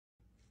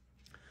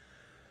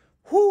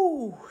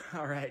Whew.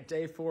 All right,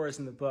 day 4 is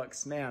in the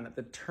books. Man,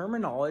 the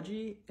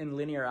terminology in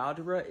linear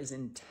algebra is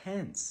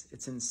intense.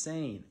 It's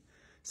insane.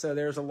 So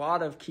there's a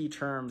lot of key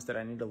terms that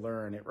I need to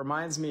learn. It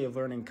reminds me of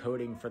learning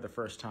coding for the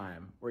first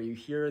time, where you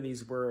hear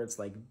these words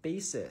like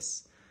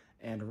basis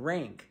and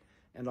rank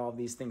and all of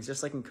these things.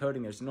 Just like in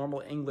coding, there's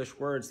normal English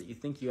words that you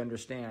think you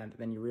understand,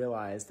 then you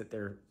realize that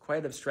they're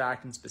quite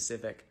abstract and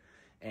specific,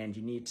 and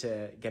you need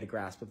to get a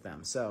grasp of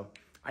them. So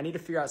I need to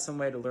figure out some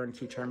way to learn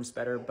key terms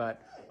better,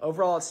 but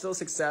overall it's still a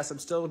success. I'm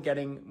still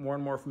getting more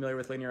and more familiar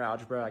with linear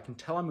algebra. I can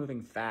tell I'm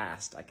moving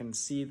fast. I can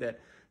see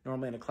that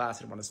normally in a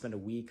class I'd want to spend a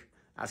week,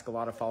 ask a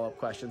lot of follow-up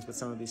questions with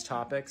some of these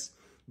topics,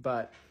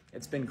 but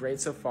it's been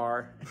great so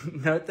far.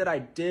 Note that I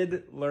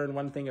did learn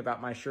one thing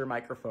about my Shure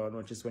microphone,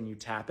 which is when you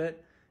tap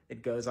it,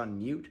 it goes on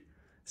mute.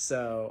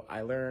 So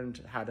I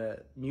learned how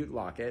to mute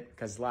lock it,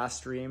 because last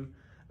stream,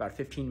 about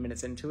 15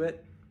 minutes into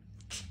it,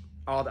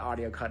 all the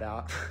audio cut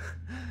out.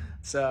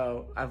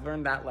 So I've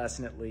learned that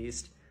lesson at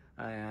least,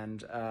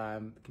 and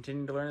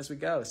continuing to learn as we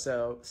go.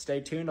 So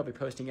stay tuned. I'll be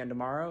posting again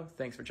tomorrow.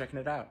 Thanks for checking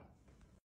it out.